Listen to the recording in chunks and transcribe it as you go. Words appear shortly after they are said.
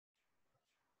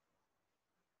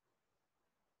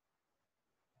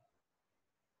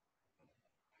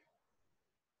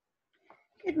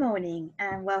Good morning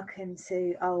and welcome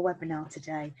to our webinar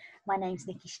today. My name's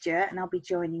Nikki Stewart and I'll be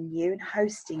joining you and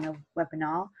hosting a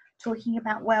webinar talking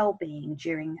about well-being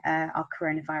during our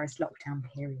coronavirus lockdown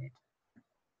period.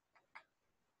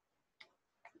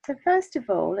 So first of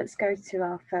all, let's go to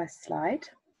our first slide.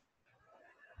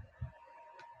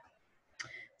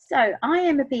 So I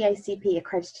am a BACP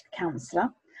accredited counsellor.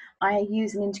 I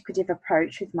use an integrative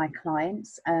approach with my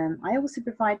clients. I also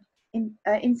provide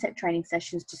inset training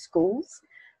sessions to schools.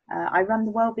 I run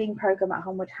the wellbeing programme at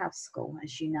Homewood House School,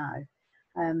 as you know.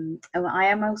 I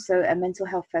am also a Mental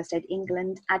Health First Aid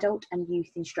England adult and youth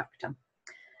instructor.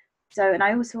 And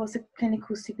I also offer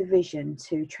clinical supervision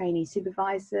to trainee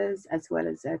supervisors as well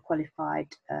as qualified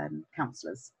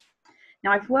counsellors.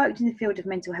 Now, I've worked in the field of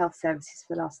mental health services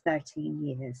for the last 13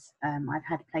 years. I've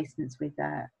had placements with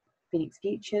Phoenix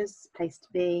Futures, Place to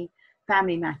Be,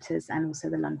 Family Matters, and also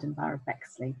the London Borough of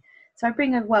Bexley. So I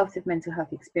bring a wealth of mental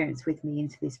health experience with me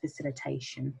into this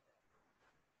facilitation.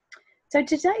 So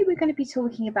today we're going to be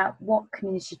talking about what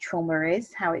community trauma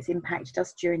is, how it's impacted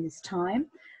us during this time.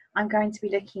 I'm going to be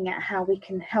looking at how we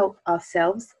can help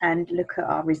ourselves and look at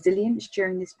our resilience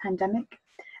during this pandemic.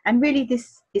 And really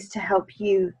this is to help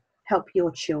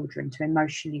your children to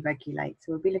emotionally regulate.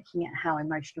 So we'll be looking at how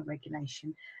emotional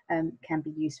regulation can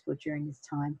be useful during this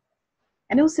time.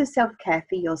 And also self-care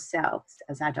for yourselves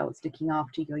as adults, looking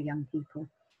after your young people.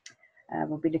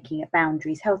 We'll be looking at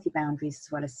boundaries, healthy boundaries, as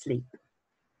well as sleep.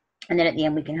 And then at the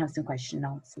end, we can have some question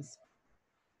and answers.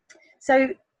 So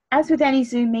as with any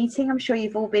Zoom meeting, I'm sure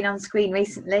you've all been on screen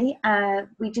recently.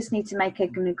 We just need to make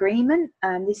an agreement.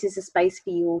 This is a space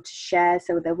for you all to share,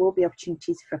 so there will be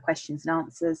opportunities for questions and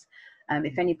answers.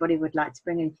 If anybody would like to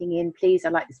bring anything in, please,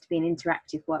 I'd like this to be an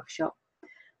interactive workshop.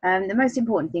 The most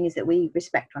important thing is that we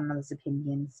respect one another's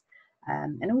opinions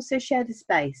and also share the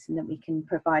space, and that we can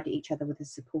provide each other with a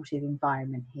supportive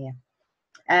environment here.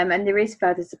 And there is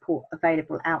further support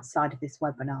available outside of this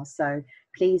webinar, so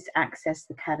please access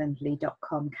the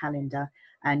calendly.com calendar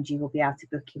and you will be able to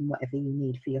book in whatever you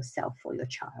need for yourself or your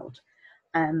child.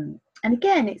 And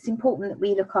again, it's important that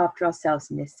we look after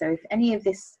ourselves in this. So if any of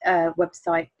this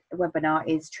webinar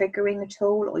is triggering at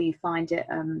all, or you find it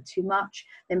too much,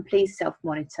 then please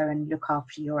self-monitor and look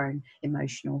after your own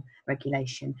emotional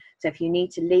regulation. So if you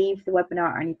need to leave the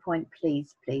webinar at any point,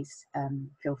 please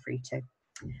feel free to.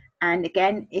 And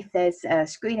again, if there's a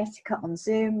screen etiquette on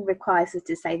Zoom, requires us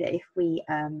to say that if we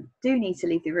do need to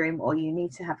leave the room or you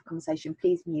need to have a conversation,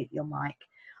 please mute your mic.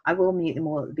 I will mute them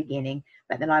all at the beginning,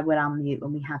 but then I will unmute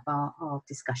when we have our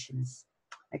discussions.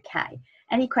 Okay,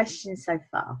 any questions so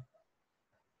far?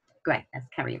 Great, let's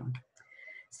carry on.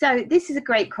 So this is a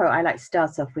great quote I like to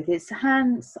start off with. It's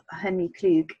Hans-Henri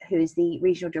Kluge, who is the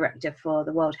Regional Director for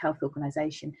the World Health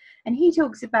Organization. And he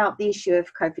talks about the issue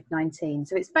of COVID-19.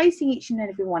 So it's facing each and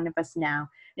every one of us now.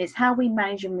 And it's how we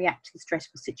manage and react to the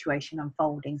stressful situation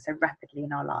unfolding so rapidly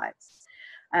in our lives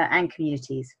and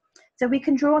communities. So we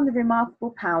can draw on the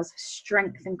remarkable powers of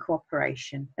strength and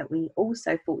cooperation that we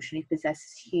also fortunately possess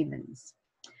as humans.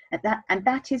 And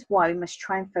that is why we must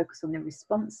try and focus on the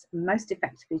response most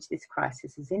effectively to this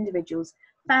crisis as individuals,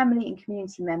 family and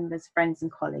community members, friends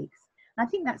and colleagues. And I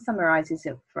think that summarises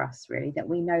it for us really, that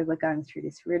we know we're going through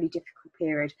this really difficult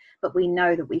period, but we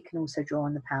know that we can also draw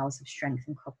on the powers of strength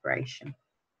and cooperation.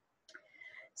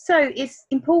 So it's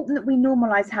important that we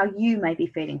normalise how you may be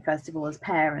feeling, first of all, as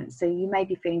parents. So you may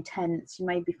be feeling tense, you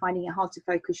may be finding it hard to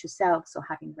focus yourselves or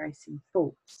having racing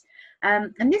thoughts.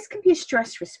 And this can be a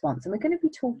stress response, and we're going to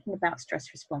be talking about stress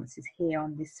responses here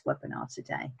on this webinar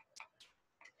today.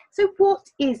 So what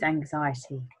is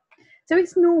anxiety? So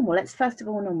it's normal. Let's first of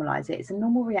all normalise it. It's a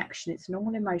normal reaction. It's a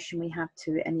normal emotion we have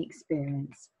to any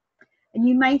experience. And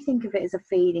you may think of it as a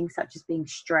feeling such as being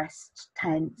stressed,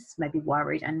 tense, maybe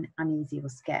worried and uneasy or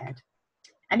scared.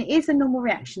 And it is a normal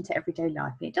reaction to everyday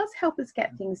life. And it does help us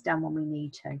get things done when we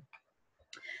need to.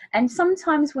 And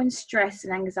sometimes when stress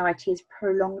and anxiety is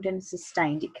prolonged and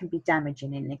sustained, it can be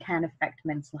damaging and it can affect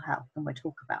mental health. And we'll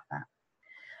talk about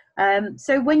that.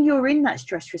 So when you're in that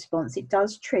stress response, it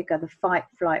does trigger the fight,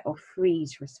 flight or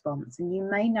freeze response. And you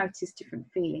may notice different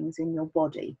feelings in your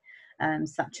body.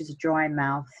 Such as a dry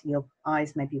mouth, your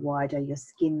eyes may be wider, your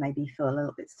skin may feel a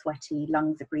little bit sweaty,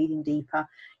 lungs are breathing deeper,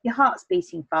 your heart's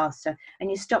beating faster, and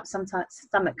your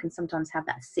stomach can sometimes have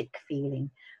that sick feeling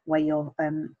where your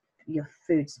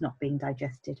food's not being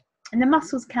digested. And the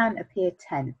muscles can appear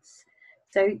tense.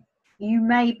 So you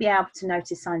may be able to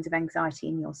notice signs of anxiety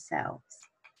in yourselves.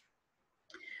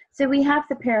 So we have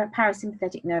the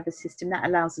parasympathetic nervous system that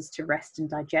allows us to rest and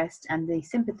digest, and the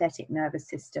sympathetic nervous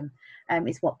system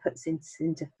is what puts us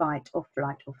into fight or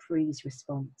flight or freeze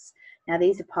response. Now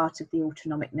these are part of the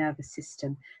autonomic nervous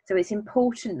system, so it's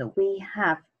important that we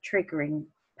have triggering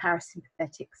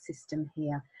parasympathetic system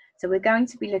here. So we're going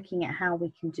to be looking at how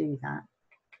we can do that.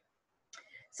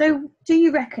 So do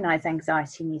you recognise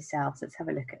anxiety in yourselves? Let's have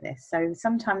a look at this. So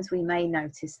sometimes we may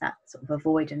notice that sort of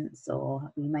avoidance,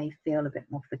 or we may feel a bit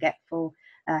more forgetful,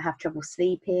 have trouble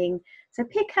sleeping. So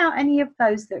pick out any of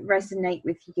those that resonate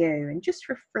with you and just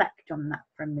reflect on that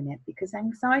for a minute, because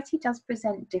anxiety does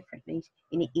present differently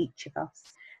in each of us,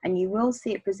 and you will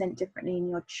see it present differently in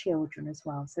your children as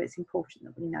well. So it's important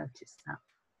that we notice that.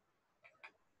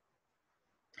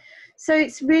 So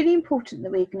it's really important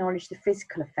that we acknowledge the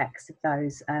physical effects of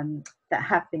those that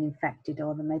have been infected,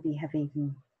 or that maybe have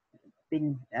even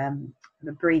been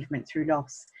bereavement through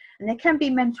loss. And there can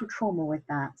be mental trauma with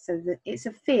that. So that it's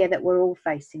a fear that we're all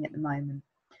facing at the moment.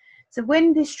 So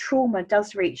when this trauma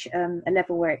does reach a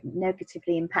level where it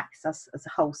negatively impacts us as a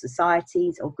whole,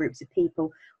 societies or groups of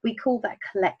people, we call that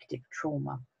collective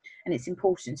trauma. And it's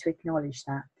important to acknowledge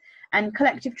that. And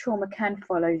collective trauma can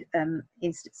follow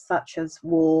incidents such as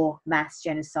war, mass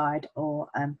genocide, or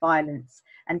violence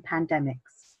and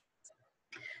pandemics.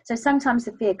 So sometimes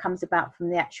the fear comes about from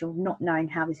the actual not knowing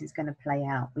how this is going to play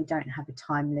out. We don't have a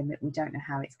time limit. We don't know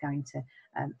how it's going to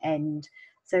end.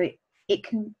 So it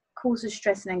can cause us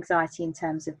stress and anxiety in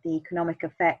terms of the economic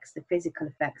effects, the physical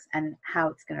effects, and how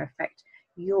it's going to affect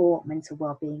your mental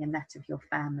well-being and that of your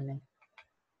family.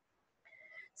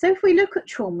 So if we look at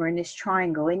trauma in this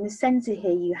triangle, in the centre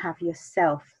here you have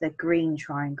yourself, the green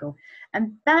triangle,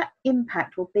 and that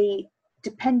impact will be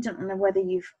dependent on whether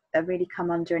you've really come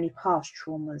under any past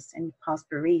traumas, any past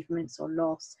bereavements or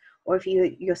loss, or if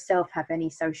you yourself have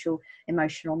any social,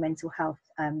 emotional, mental health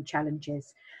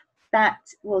challenges. That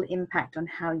will impact on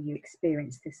how you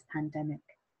experience this pandemic.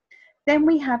 Then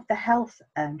we have the health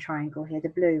triangle here, the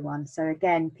blue one. So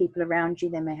again, people around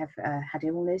you, they may have had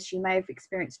illness, you may have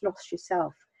experienced loss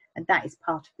yourself, and that is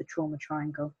part of the trauma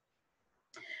triangle.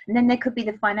 And then there could be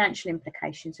the financial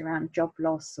implications around job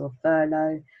loss or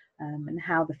furlough, and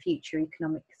how the future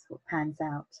economics pans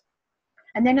out.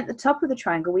 And then at the top of the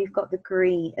triangle, we've got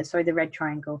the red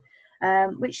triangle,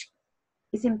 which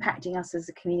is impacting us as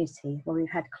a community. Well, we've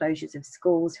had closures of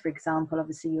schools, for example.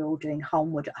 Obviously, you're all doing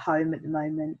homework at home at the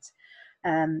moment.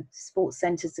 Sports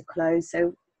centres are closed.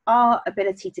 So our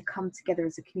ability to come together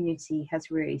as a community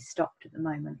has really stopped at the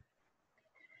moment.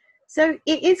 So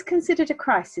it is considered a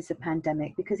crisis, a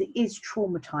pandemic, because it is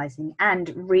traumatising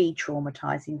and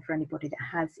re-traumatising for anybody that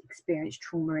has experienced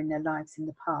trauma in their lives in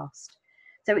the past.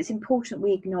 So it's important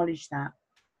we acknowledge that.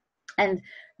 And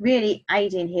really,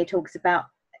 Aidan here talks about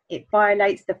it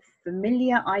violates the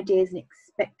familiar ideas and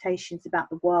expectations about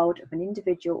the world of an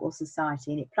individual or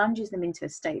society, and it plunges them into a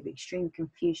state of extreme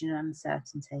confusion and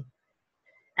uncertainty.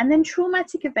 And then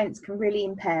traumatic events can really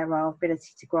impair our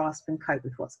ability to grasp and cope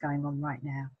with what's going on right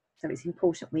now. So it's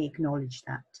important we acknowledge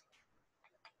that.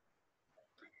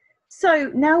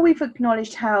 So now we've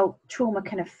acknowledged how trauma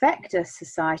can affect a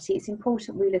society, it's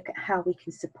important we look at how we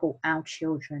can support our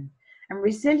children. And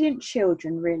resilient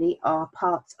children really are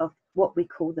part of what we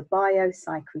call the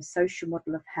biopsychosocial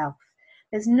model of health.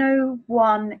 There's no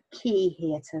one key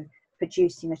here to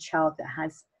producing a child that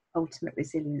has ultimate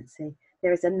resiliency.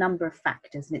 There is a number of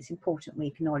factors, and it's important we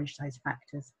acknowledge those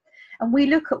factors. And we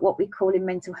look at what we call in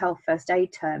mental health first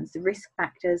aid terms, the risk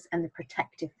factors and the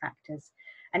protective factors.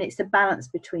 And it's the balance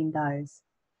between those.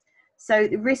 So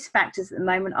the risk factors at the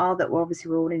moment are that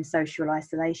we're all in social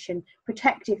isolation.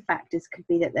 Protective factors could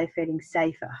be that they're feeling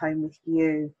safe at home with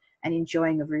you and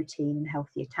enjoying a routine and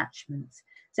healthy attachments.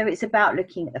 So it's about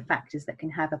looking at the factors that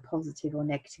can have a positive or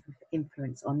negative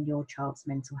influence on your child's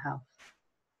mental health.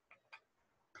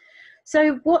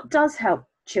 So what does help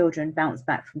children bounce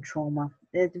back from trauma?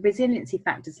 The resiliency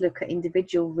factors look at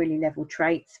individual really level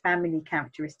traits, family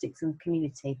characteristics and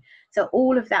community. So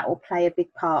all of that will play a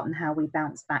big part in how we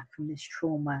bounce back from this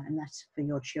trauma, and that's for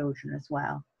your children as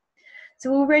well.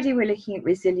 So already we're looking at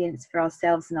resilience for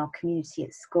ourselves and our community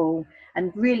at school,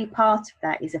 and really part of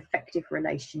that is effective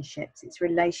relationships. It's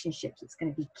relationships that's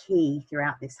going to be key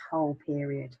throughout this whole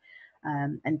period,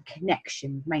 and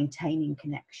connection, maintaining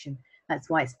connection. That's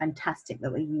why it's fantastic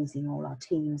that we're using all our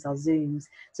Teams, our Zooms,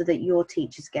 so that your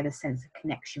teachers get a sense of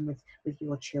connection with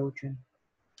your children.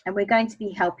 And we're going to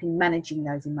be helping managing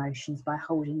those emotions by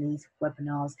holding these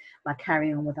webinars, by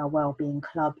carrying on with our Wellbeing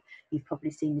Club. You've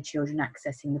probably seen the children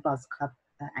accessing the Buzz Club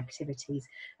activities.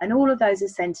 And all of those are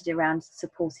centred around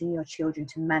supporting your children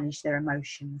to manage their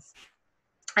emotions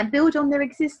and build on their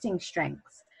existing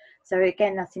strengths. So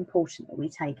again, that's important that we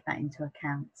take that into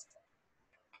account.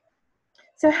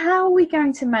 So how are we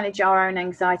going to manage our own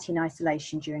anxiety and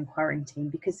isolation during quarantine?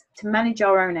 Because to manage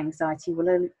our own anxiety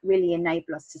will really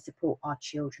enable us to support our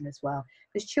children as well.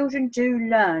 Because children do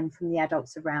learn from the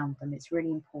adults around them. It's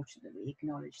really important that we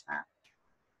acknowledge that.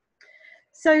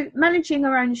 So managing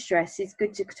our own stress is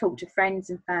good to talk to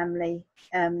friends and family.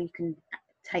 You can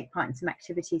take part in some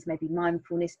activities, maybe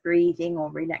mindfulness, breathing or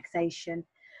relaxation,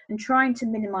 and trying to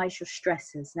minimize your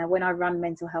stressors. Now, when I run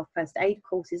mental health first aid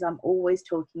courses, I'm always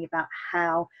talking about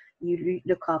how you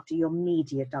look after your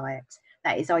media diet.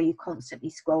 That is, are you constantly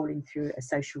scrolling through a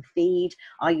social feed?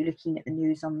 Are you looking at the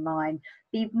news online?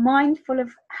 Be mindful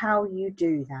of how you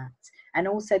do that, and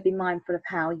also be mindful of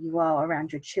how you are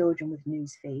around your children with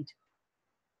news feed.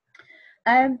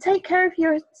 Take care of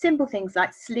your simple things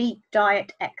like sleep,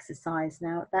 diet, exercise.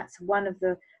 Now, that's one of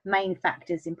the main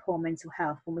factors in poor mental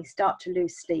health. When we start to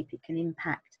lose sleep, it can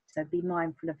impact. So be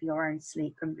mindful of your own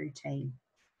sleep and routine.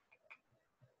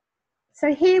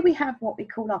 So here we have what we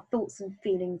call our thoughts and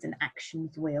feelings and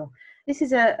actions wheel. This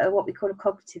is what we call a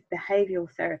cognitive behavioural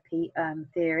therapy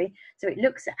theory. So it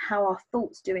looks at how our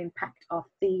thoughts do impact our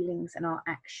feelings and our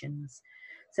actions.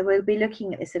 So we'll be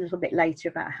looking at this a little bit later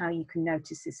about how you can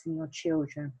notice this in your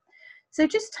children. So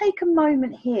just take a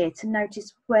moment here to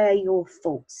notice where your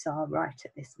thoughts are right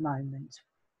at this moment.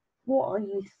 What are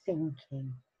you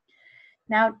thinking?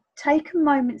 Now, take a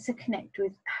moment to connect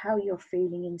with how you're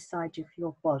feeling inside of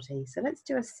your body. So let's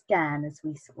do a scan as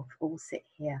we sort of all sit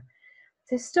here.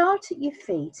 So start at your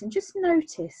feet and just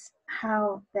notice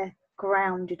how they're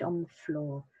grounded on the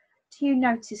floor. Do you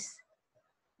notice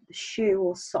the shoe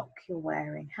or sock you're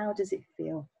wearing? How does it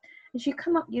feel? As you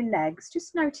come up your legs,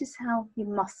 just notice how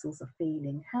your muscles are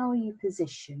feeling. How are you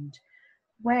positioned?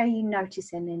 Where are you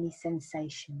noticing any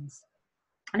sensations?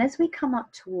 And as we come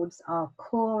up towards our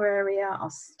core area, our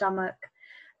stomach,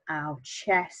 our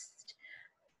chest,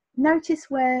 notice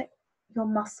where your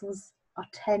muscles are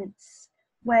tense,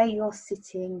 where you're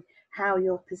sitting, how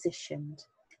you're positioned,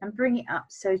 and bring it up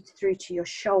so through to your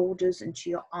shoulders and to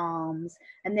your arms,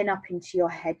 and then up into your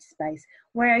head space.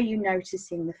 Where are you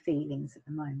noticing the feelings at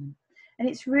the moment? And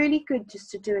it's really good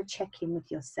just to do a check-in with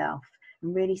yourself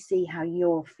and really see how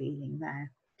you're feeling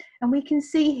there. And we can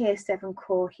see here 7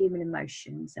 core human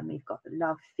emotions, and we've got the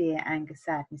love, fear, anger,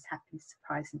 sadness, happiness,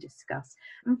 surprise, and disgust.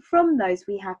 And from those,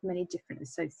 we have many different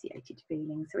associated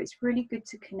feelings. So it's really good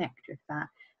to connect with that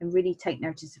and really take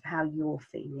notice of how you're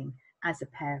feeling as a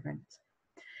parent.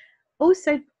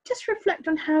 Also, just reflect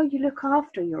on how you look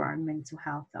after your own mental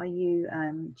health. Are you,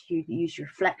 do you use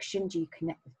reflection? Do you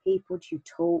connect with people? Do you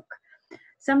talk?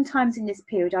 Sometimes in this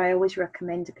period, I always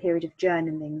recommend a period of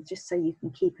journaling, just so you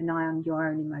can keep an eye on your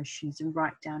own emotions and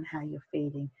write down how you're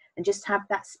feeling, and just have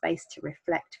that space to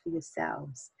reflect for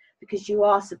yourselves, because you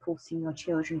are supporting your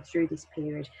children through this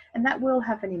period, and that will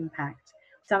have an impact.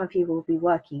 Some of you will be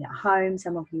working at home,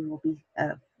 some of you will be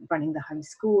running the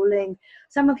homeschooling,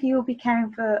 some of you will be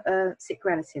caring for sick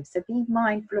relatives. So be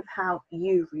mindful of how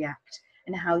you react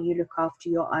and how you look after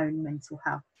your own mental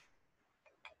health.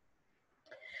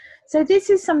 So this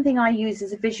is something I use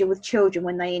as a visual with children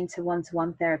when they enter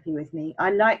one-to-one therapy with me.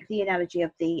 I like the analogy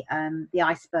of the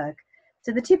iceberg.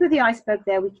 So the tip of the iceberg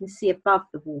there, we can see above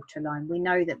the waterline. We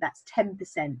know that that's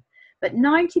 10%, but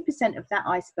 90% of that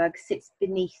iceberg sits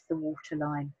beneath the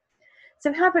waterline.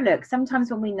 So have a look. Sometimes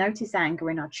when we notice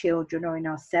anger in our children or in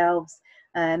ourselves,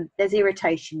 there's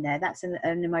irritation there. That's an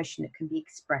emotion that can be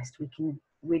expressed. We can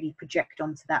really project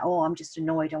onto that. Oh, I'm just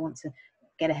annoyed. I want to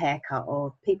get a haircut,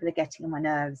 or people are getting on my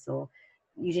nerves, or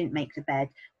you didn't make the bed.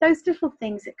 Those little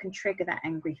things that can trigger that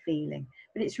angry feeling.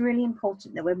 But it's really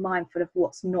important that we're mindful of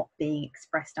what's not being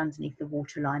expressed underneath the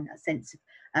waterline, a sense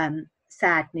of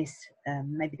sadness,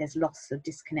 maybe there's loss or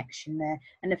disconnection there,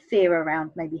 and a fear around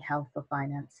maybe health or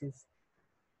finances.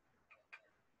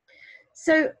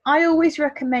 So I always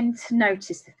recommend to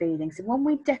notice the feelings, and when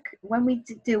we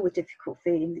deal with difficult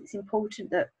feelings, it's important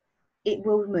that it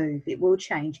will move, it will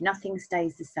change, nothing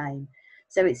stays the same.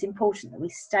 So it's important that we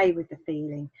stay with the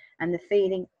feeling, and the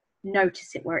feeling,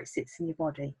 notice it where it sits in your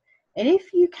body. And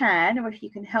if you can, or if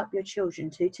you can help your children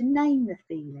to name the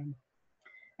feeling.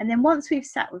 And then once we've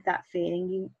sat with that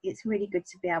feeling, it's really good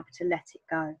to be able to let it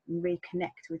go and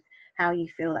reconnect with how you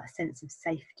feel, that sense of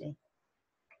safety.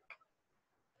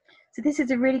 So this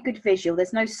is a really good visual.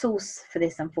 There's no source for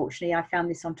this, unfortunately. I found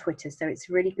this on Twitter, so it's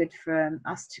really good for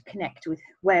us to connect with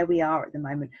where we are at the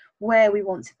moment, where we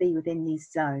want to be within these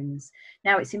zones.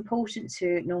 Now, it's important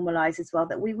to normalise as well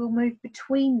that we will move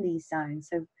between these zones.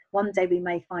 So one day we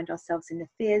may find ourselves in the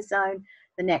fear zone,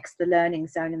 the next the learning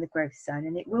zone and the growth zone,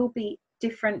 and it will be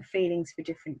different feelings for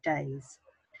different days.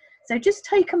 So just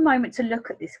take a moment to look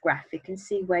at this graphic and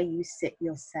see where you sit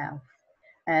yourself.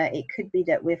 It could be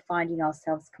that we're finding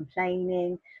ourselves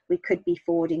complaining. We could be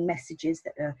forwarding messages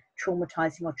that are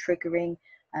traumatizing or triggering.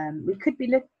 We could be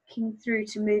looking through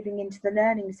to moving into the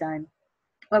learning zone,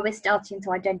 where we're starting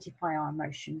to identify our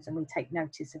emotions and we take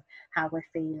notice of how we're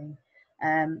feeling.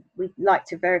 We like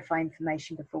to verify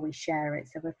information before we share it,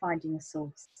 so we're finding a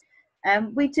source.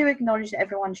 We do acknowledge that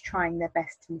everyone's trying their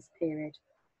best in this period.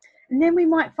 And then we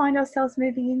might find ourselves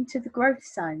moving into the growth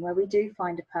zone, where we do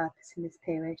find a purpose in this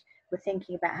period. We're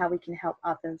thinking about how we can help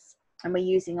others, and we're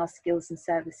using our skills and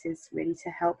services really to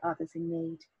help others in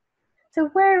need. So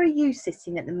where are you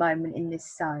sitting at the moment in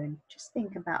this zone? Just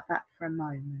think about that for a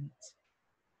moment.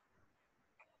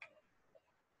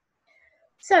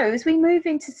 So as we move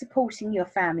into supporting your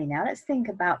family now, let's think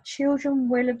about children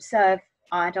will observe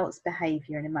adults'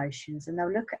 behaviour and emotions, and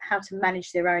they'll look at how to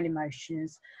manage their own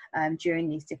emotions during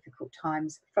these difficult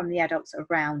times from the adults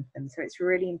around them. So it's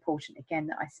really important, again,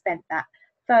 that I spent that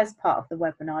first part of the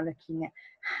webinar looking at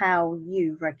how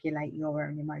you regulate your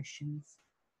own emotions.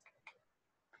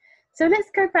 So let's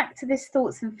go back to this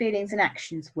thoughts and feelings and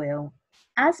actions wheel.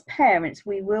 As parents,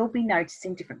 we will be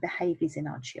noticing different behaviours in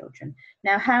our children.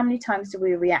 Now, how many times do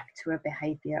we react to a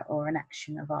behaviour or an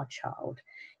action of our child?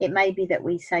 It may be that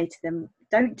we say to them,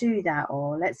 don't do that,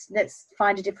 or let's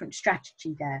find a different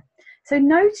strategy there. So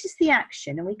notice the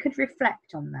action, and we could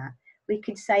reflect on that. We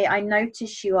could say, I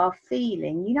notice you are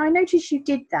feeling, I notice you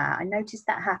did that. I noticed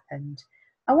that happened.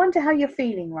 I wonder how you're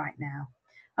feeling right now.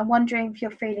 I'm wondering if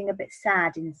you're feeling a bit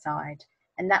sad inside,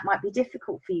 and that might be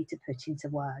difficult for you to put into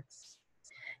words.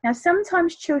 Now,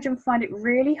 sometimes children find it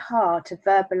really hard to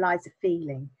verbalise a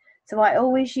feeling. So I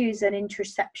always use an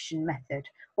interoception method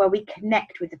where we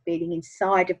connect with the feeling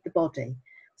inside of the body.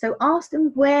 So ask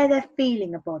them where they're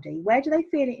feeling a body. Where do they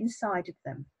feel it inside of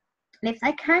them? And if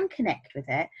they can connect with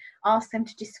it, ask them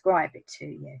to describe it to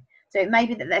you. So it may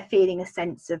be that they're feeling a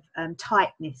sense of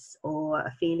tightness, or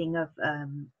a feeling of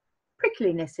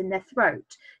prickliness in their throat.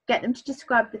 Get them to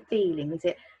describe the feeling. Is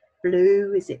it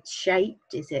blue? Is it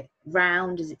shaped? Is it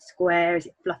round? Is it square? Is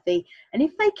it fluffy? And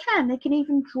if they can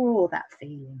even draw that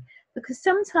feeling, because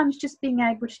sometimes just being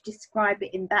able to describe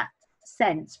it in that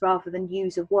sense rather than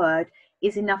use a word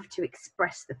is enough to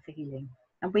express the feeling,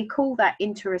 and we call that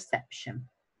interoception.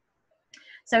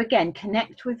 So again,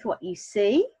 connect with what you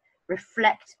see,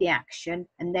 reflect the action,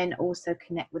 and then also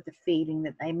connect with the feeling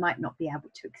that they might not be able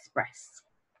to express.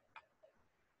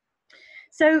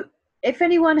 So if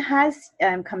anyone has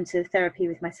come to therapy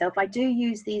with myself, I do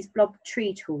use these blob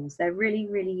tree tools. They're really,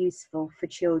 really useful for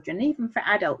children, even for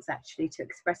adults actually, to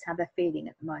express how they're feeling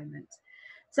at the moment.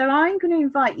 So I'm going to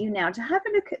invite you now to have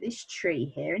a look at this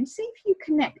tree here and see if you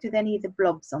connect with any of the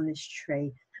blobs on this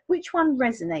tree. Which one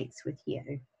resonates with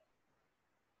you?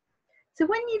 So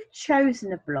when you've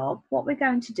chosen a blob, what we're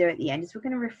going to do at the end is we're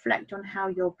going to reflect on how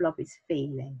your blob is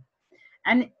feeling.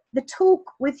 And the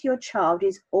talk with your child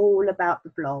is all about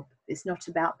the blob. It's not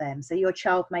about them. So your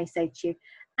child may say to you,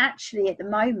 actually, at the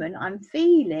moment, I'm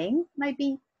feeling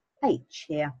maybe H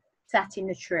here, sat in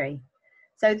the tree.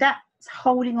 So that's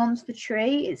holding on to the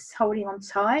tree. It's holding on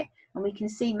tight. And we can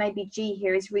see maybe G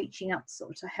here is reaching up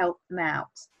sort of to help them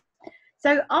out.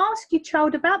 So ask your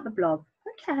child about the blob.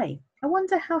 Okay, I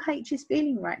wonder how H is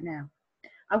feeling right now.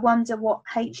 I wonder what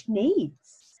H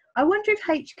needs. I wonder if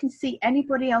H can see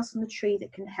anybody else on the tree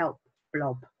that can help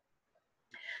blob.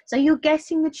 So you're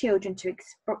getting the children to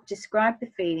describe the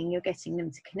feeling, you're getting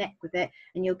them to connect with it,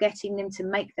 and you're getting them to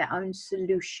make their own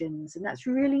solutions. And that's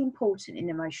really important in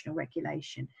emotional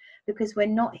regulation, because we're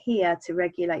not here to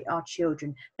regulate our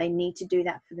children. They need to do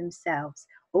that for themselves.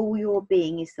 All you're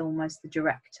being is almost the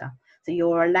director. So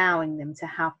you're allowing them to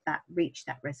have that, reach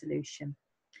that resolution.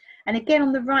 And again,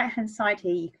 on the right-hand side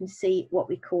here, you can see what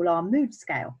we call our mood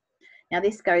scale. Now,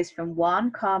 this goes from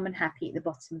 1, calm and happy, at the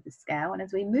bottom of the scale. And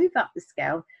as we move up the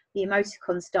scale, the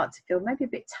emoticons start to feel maybe a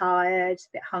bit tired,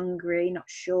 a bit hungry, not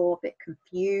sure, a bit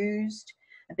confused,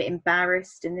 a bit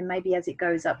embarrassed. And then maybe as it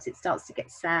goes up, it starts to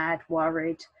get sad,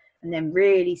 worried, and then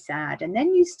really sad. And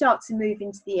then you start to move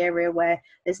into the area where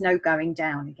there's no going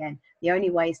down again. The only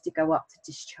way is to go up to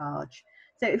discharge.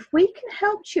 So if we can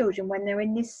help children when they're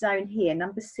in this zone here,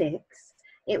 number 6,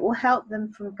 it will help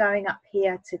them from going up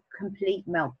here to complete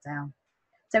meltdown.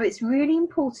 So it's really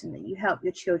important that you help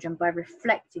your children by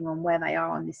reflecting on where they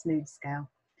are on this mood scale.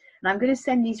 And I'm going to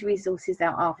send these resources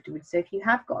out afterwards. So if you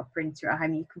have got a printer at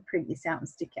home, you can print this out and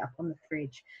stick it up on the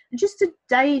fridge. And just a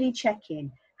daily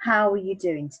check-in. How are you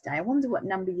doing today? I wonder what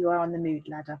number you are on the mood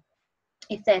ladder.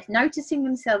 If they're noticing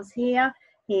themselves here,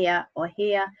 here, or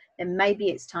here, then maybe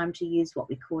it's time to use what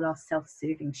we call our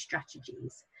self-soothing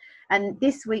strategies. And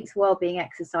this week's wellbeing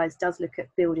exercise does look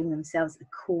at building themselves a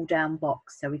cool down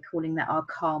box. So we're calling that our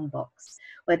calm box,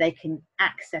 where they can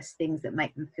access things that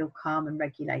make them feel calm and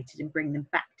regulated and bring them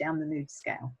back down the mood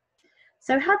scale.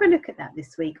 So have a look at that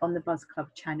this week on the Buzz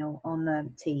Club channel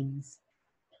on Teams.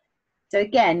 So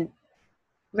again,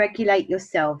 regulate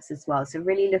yourselves as well. So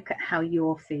really look at how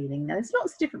you're feeling. Now, there's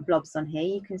lots of different blobs on here,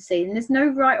 you can see, and there's no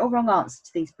right or wrong answer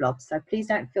to these blobs. So please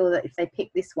don't feel that if they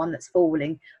pick this one that's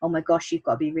falling, oh my gosh, you've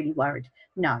got to be really worried.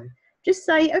 No, just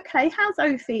say, okay, how's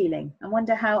O feeling? I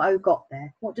wonder how O got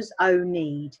there. What does O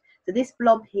need? So this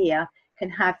blob here can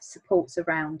have supports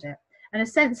around it. And a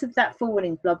sense of that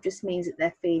falling blob just means that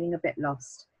they're feeling a bit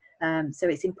lost. So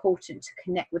it's important to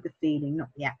connect with the feeling, not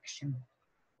the action.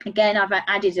 Again,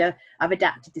 I've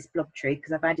adapted this blob tree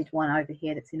because I've added one over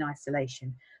here that's in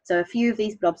isolation. So a few of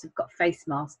these blobs have got face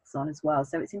masks on as well.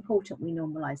 So it's important we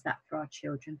normalise that for our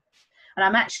children. And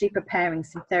I'm actually preparing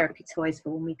some therapy toys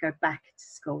for when we go back to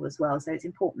school as well. So it's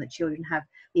important that children have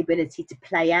the ability to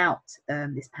play out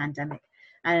this pandemic.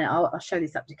 And I'll show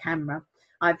this up to camera.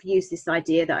 I've used this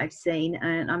idea that I've seen,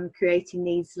 and I'm creating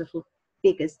these little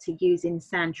figures to use in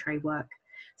sand tray work.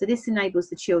 So this enables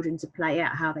the children to play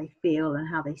out how they feel and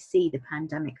how they see the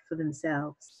pandemic for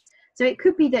themselves. So it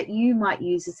could be that you might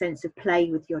use a sense of play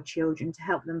with your children to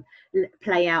help them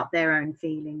play out their own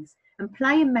feelings. And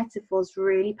play and metaphor is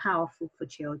really powerful for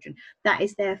children. That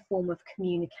is their form of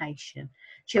communication.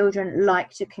 Children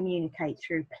like to communicate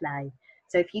through play.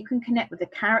 So if you can connect with the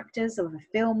characters of a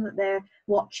film that they're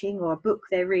watching or a book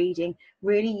they're reading,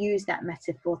 really use that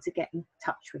metaphor to get in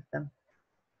touch with them.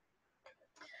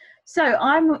 So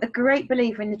I'm a great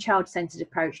believer in the child-centered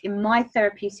approach. In my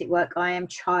therapeutic work, I am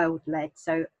child-led.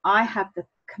 So I have the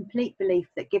complete belief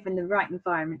that given the right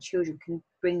environment, children can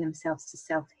bring themselves to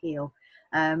self-heal.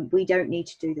 We don't need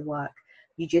to do the work.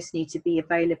 You just need to be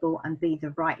available and be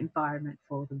the right environment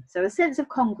for them. So a sense of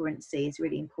congruency is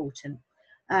really important.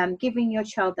 Giving your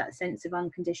child that sense of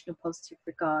unconditional positive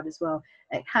regard as well,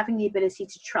 having the ability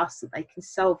to trust that they can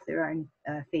solve their own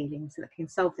feelings, that they can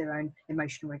solve their own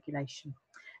emotional regulation.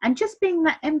 And just being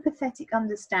that empathetic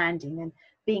understanding and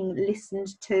being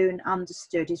listened to and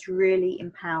understood is really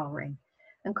empowering.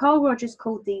 And Carl Rogers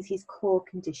called these his core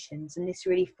conditions, and this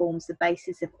really forms the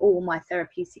basis of all my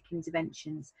therapeutic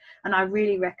interventions. And I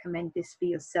really recommend this for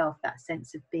yourself, that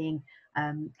sense of being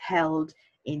held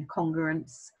in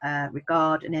congruence,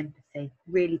 regard and empathy,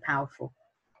 really powerful.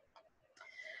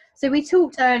 So we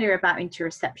talked earlier about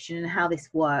interoception and how this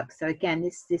works. So again,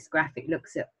 this graphic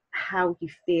looks at how you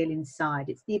feel inside.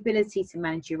 It's the ability to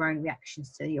manage your own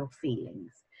reactions to your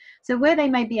feelings. So where they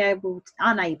may be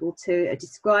unable to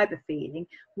describe a feeling,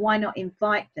 why not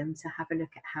invite them to have a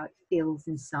look at how it feels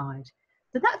inside?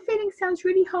 So that feeling sounds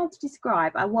really hard to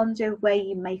describe. I wonder where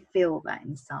you may feel that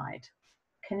inside.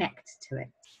 Connect to it.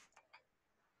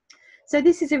 So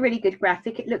this is a really good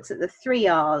graphic. It looks at the 3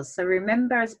 R's. So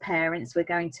remember, as parents, we're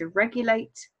going to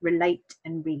regulate, relate,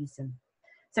 and reason.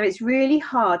 So it's really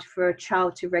hard for a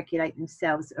child to regulate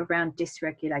themselves around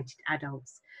dysregulated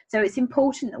adults. So it's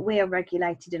important that we are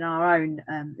regulated in our own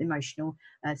emotional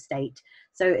state.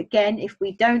 So again, if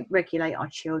we don't regulate our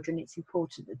children, it's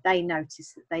important that they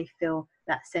notice that they feel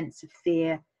that sense of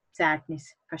fear,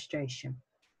 sadness, frustration.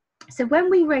 So when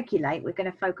we regulate, we're going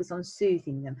to focus on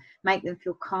soothing them, make them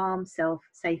feel calm,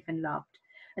 safe and loved.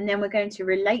 And then we're going to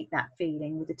relate that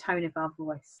feeling with the tone of our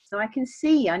voice. So I can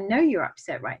see, I know you're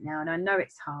upset right now and I know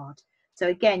it's hard. So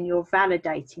again, you're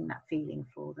validating that feeling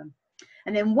for them.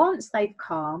 And then once they've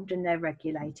calmed and they're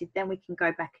regulated, then we can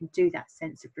go back and do that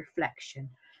sense of reflection.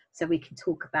 So we can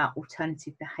talk about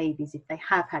alternative behaviours if they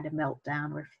have had a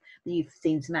meltdown, or if you've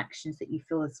seen some actions that you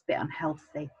feel is a bit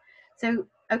unhealthy. So,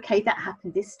 okay, that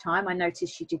happened this time. I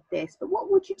noticed you did this, but what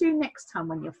would you do next time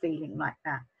when you're feeling like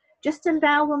that? Just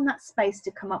allow them that space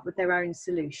to come up with their own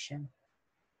solution.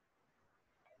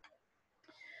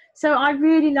 So I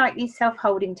really like these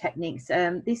self-holding techniques.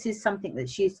 This is something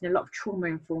that's used in a lot of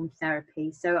trauma-informed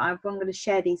therapy. So I'm going to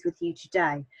share these with you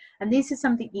today. And this is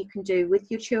something you can do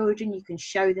with your children. You can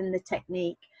show them the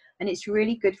technique, and it's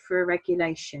really good for a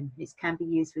regulation. It can be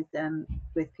used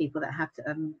with people that have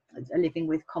are living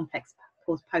with complex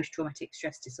post-traumatic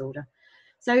stress disorder.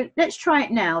 So let's try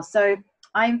it now. So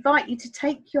I invite you to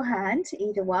take your hand,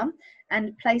 either one,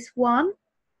 and place one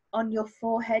on your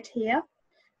forehead here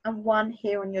and one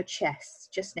here on your chest,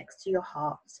 just next to your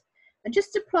heart. And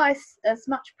just apply as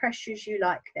much pressure as you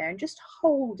like there, and just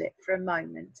hold it for a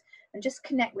moment and just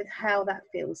connect with how that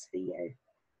feels for you.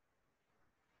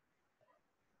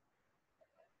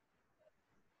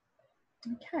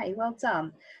 Okay, well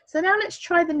done. So now let's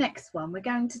try the next one. We're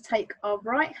going to take our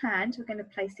right hand, we're going to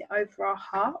place it over our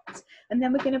heart, and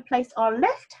then we're going to place our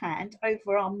left hand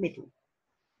over our middle.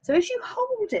 So as you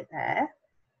hold it there,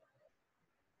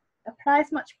 apply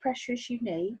as much pressure as you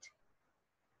need.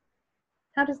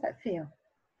 How does that feel?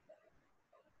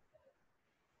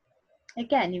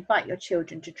 Again, invite your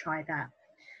children to try that.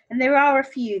 And there are a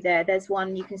few there. There's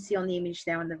one you can see on the image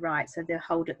there on the right. So they'll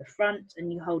hold at the front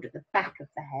and you hold at the back of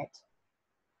the head.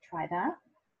 Try that.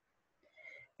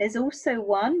 There's also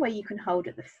one where you can hold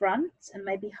at the front and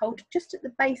maybe hold just at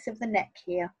the base of the neck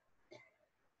here.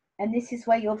 And this is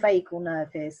where your vagal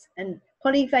nerve is. And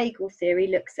polyvagal theory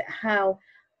looks at how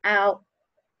our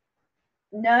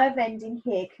nerve ending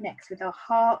here connects with our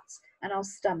heart and our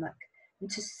stomach. And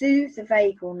to soothe the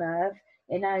vagal nerve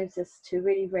enables us to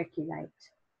really regulate.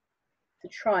 So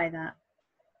try that.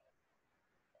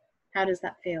 How does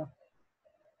that feel?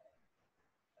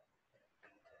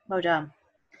 Well done.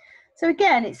 So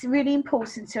again, it's really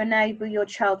important to enable your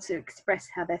child to express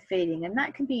how they're feeling, and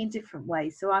that can be in different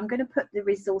ways. So I'm going to put the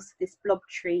resource of this blob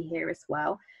tree here as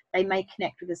well. They may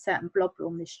connect with a certain blob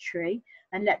on this tree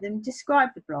and let them describe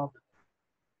the blob.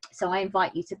 So I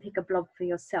invite you to pick a blob for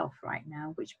yourself right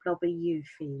now. Which blob are you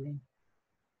feeling?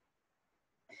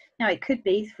 Now it could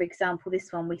be, for example,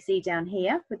 this one we see down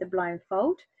here with the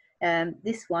blindfold.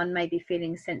 This one may be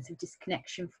feeling a sense of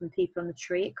disconnection from people on the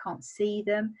tree. It can't see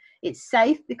them. It's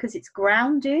safe because it's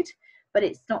grounded, but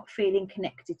it's not feeling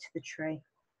connected to the tree.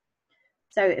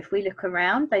 So if we look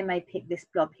around, they may pick this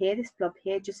blob here. This blob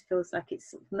here just feels like it's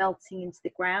sort of melting into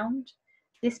the ground.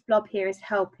 This blob here is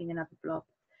helping another blob.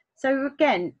 So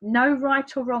again, no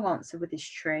right or wrong answer with this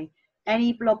tree.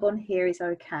 Any blob on here is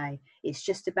okay. It's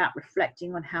just about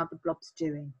reflecting on how the blob's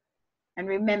doing. And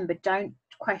remember, don't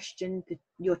question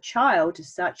your child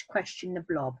as such, question the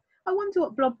blob. I wonder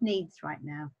what blob needs right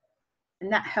now.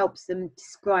 And that helps them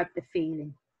describe the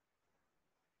feeling.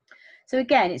 So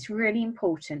again, it's really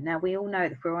important. Now, we all know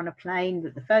that if we're on a plane,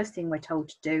 that the first thing we're told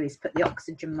to do is put the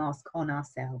oxygen mask on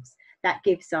ourselves. That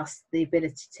gives us the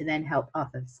ability to then help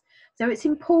others. So it's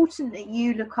important that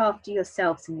you look after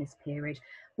yourselves in this period.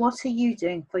 What are you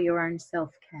doing for your own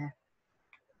self-care?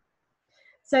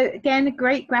 So again, a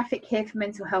great graphic here for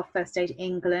Mental Health First Aid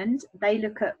England. They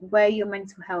look at where your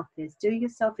mental health is. Do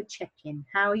yourself a check-in.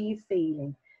 How are you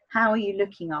feeling? How are you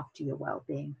looking after your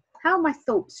well-being? How are my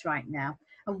thoughts right now?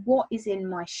 And what is in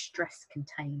my stress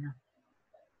container?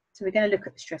 So we're going to look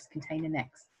at the stress container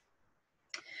next.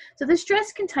 So the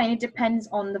stress container depends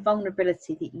on the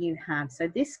vulnerability that you have. So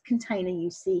this container you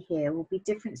see here will be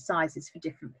different sizes for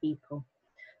different people.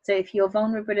 So if your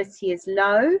vulnerability is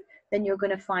low, then you're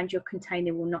going to find your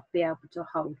container will not be able to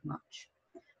hold much.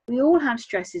 We all have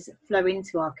stresses that flow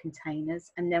into our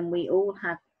containers, and then we all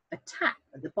have a tap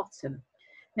at the bottom.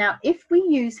 Now, if we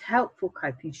use helpful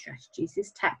coping strategies,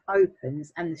 this tap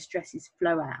opens and the stresses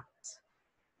flow out.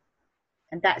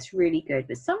 And that's really good.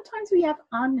 But sometimes we have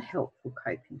unhelpful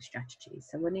coping strategies,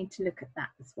 so we'll need to look at that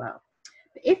as well.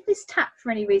 But if this tap for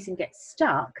any reason gets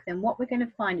stuck, then what we're going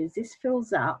to find is this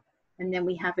fills up and then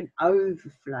we have an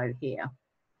overflow here.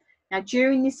 Now,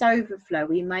 during this overflow,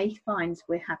 we may find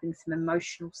we're having some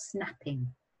emotional snapping.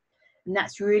 And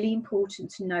that's really important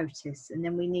to notice. And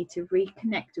then we need to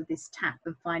reconnect with this tap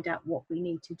and find out what we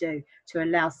need to do to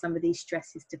allow some of these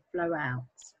stresses to flow out.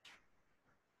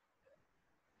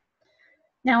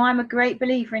 Now, I'm a great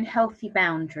believer in healthy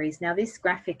boundaries. Now, this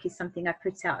graphic is something I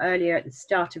put out earlier at the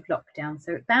start of lockdown.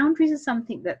 So boundaries are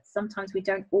something that sometimes we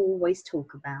don't always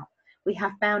talk about. We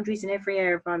have boundaries in every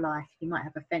area of our life. You might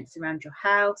have a fence around your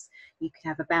house. You can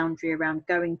have a boundary around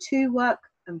going to work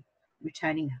and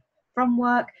returning from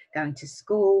work, going to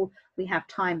school. We have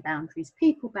time boundaries,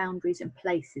 people boundaries, and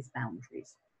places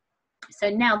boundaries.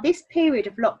 So now this period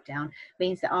of lockdown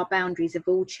means that our boundaries have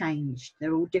all changed.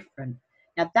 They're all different.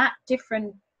 Now that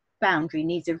different boundary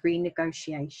needs a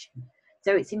renegotiation.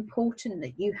 So it's important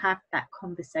that you have that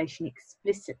conversation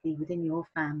explicitly within your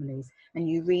families and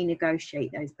you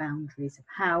renegotiate those boundaries of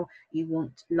how you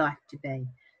want life to be.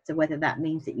 So whether that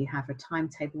means that you have a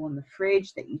timetable on the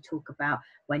fridge, that you talk about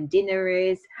when dinner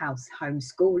is, how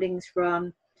homeschooling's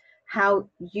run, how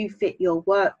you fit your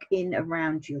work in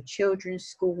around your children's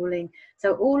schooling.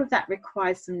 So all of that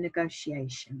requires some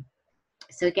negotiation.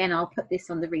 So again, I'll put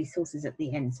this on the resources at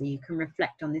the end so you can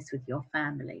reflect on this with your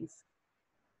families.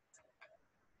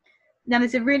 Now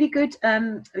there's a really good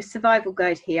survival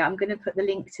guide here. I'm going to put the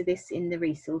link to this in the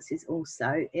resources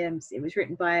also. It was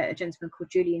written by a gentleman called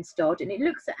Julian Stodd, and it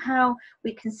looks at how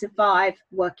we can survive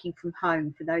working from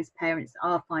home for those parents that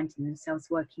are finding themselves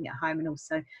working at home and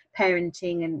also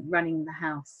parenting and running the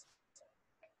house.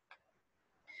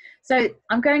 So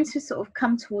I'm going to sort of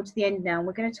come towards the end now, and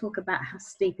we're going to talk about how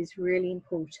sleep is really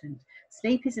important.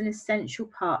 Sleep is an essential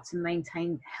part to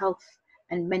maintain health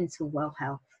and mental well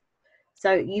health.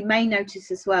 So you may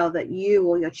notice as well that you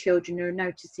or your children are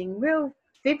noticing real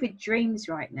vivid dreams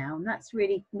right now, and that's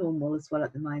really normal as well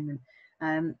at the moment.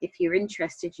 If you're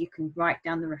interested, you can write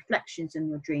down the reflections in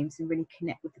your dreams and really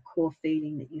connect with the core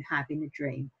feeling that you have in a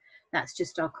dream. That's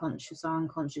just our conscious, our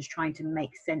unconscious trying to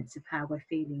make sense of how we're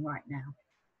feeling right now.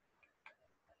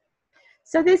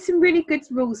 So there's some really good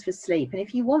rules for sleep, and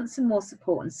if you want some more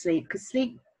support on sleep, because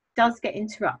sleep does get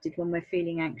interrupted when we're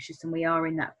feeling anxious and we are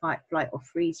in that fight, flight or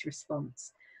freeze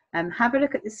response, have a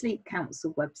look at the Sleep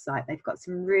Council website. They've got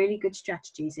some really good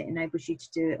strategies. It enables you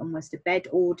to do almost a bed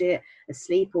audit, a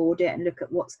sleep audit, and look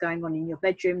at what's going on in your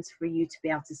bedrooms for you to be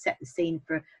able to set the scene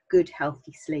for good,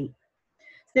 healthy sleep.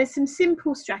 So there's some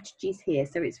simple strategies here.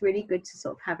 So it's really good to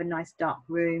sort of have a nice dark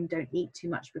room, don't eat too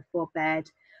much before bed,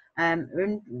 and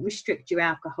restrict your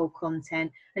alcohol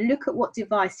content, and look at what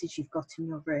devices you've got in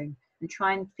your room and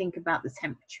try and think about the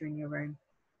temperature in your room.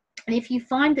 And if you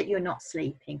find that you're not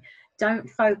sleeping, don't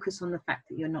focus on the fact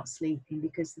that you're not sleeping,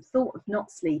 because the thought of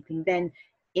not sleeping then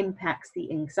impacts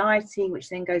the anxiety, which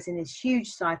then goes in this huge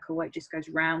cycle where it just goes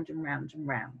round and round and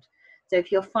round. So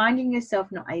if you're finding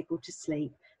yourself not able to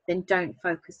sleep, then don't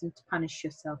focus and punish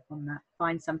yourself on that.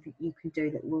 Find something you can do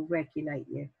that will regulate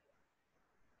you.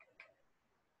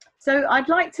 So I'd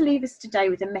like to leave us today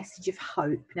with a message of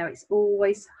hope. Now, it's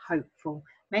always hopeful.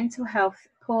 Mental health,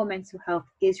 poor mental health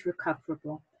is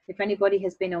recoverable. If anybody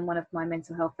has been on one of my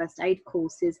mental health first aid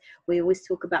courses, we always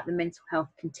talk about the mental health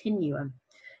continuum.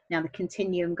 Now, the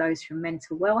continuum goes from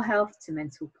mental well health to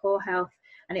mental poor health,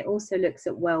 and it also looks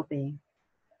at well-being.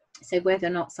 So whether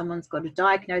or not someone's got a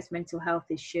diagnosed mental health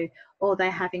issue or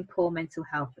they're having poor mental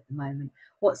health at the moment,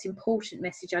 what's important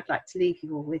message I'd like to leave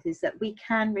you all with is that we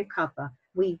can recover.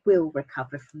 We will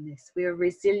recover from this. We are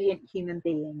resilient human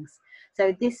beings.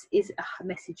 So this is a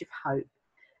message of hope.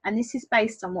 And this is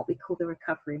based on what we call the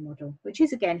recovery model, which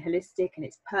is again holistic and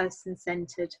it's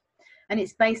person-centered. And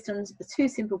it's based on the two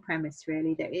simple premise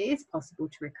really, that it is possible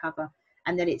to recover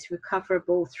and that it's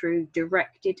recoverable through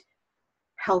directed,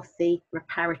 healthy,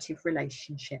 reparative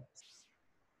relationships.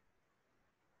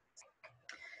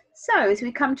 So as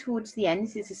we come towards the end,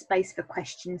 this is a space for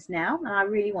questions now, and I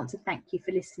really want to thank you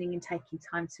for listening and taking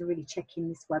time to really check in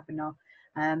this webinar.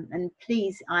 And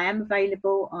please, I am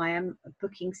available, I am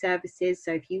booking services,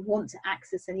 so if you want to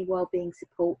access any wellbeing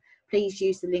support, please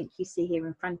use the link you see here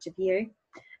in front of you.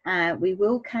 We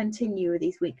will continue with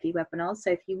these weekly webinars,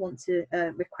 so if you want to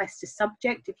request a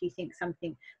subject, if you think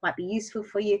something might be useful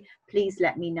for you, please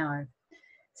let me know.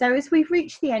 So as we've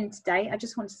reached the end today, I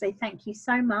just want to say thank you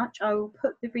so much. I will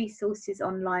put the resources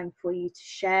online for you to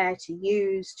share, to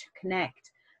use, to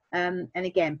connect. And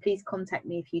again, please contact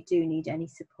me if you do need any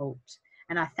support.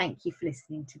 And I thank you for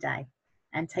listening today,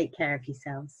 and take care of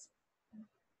yourselves.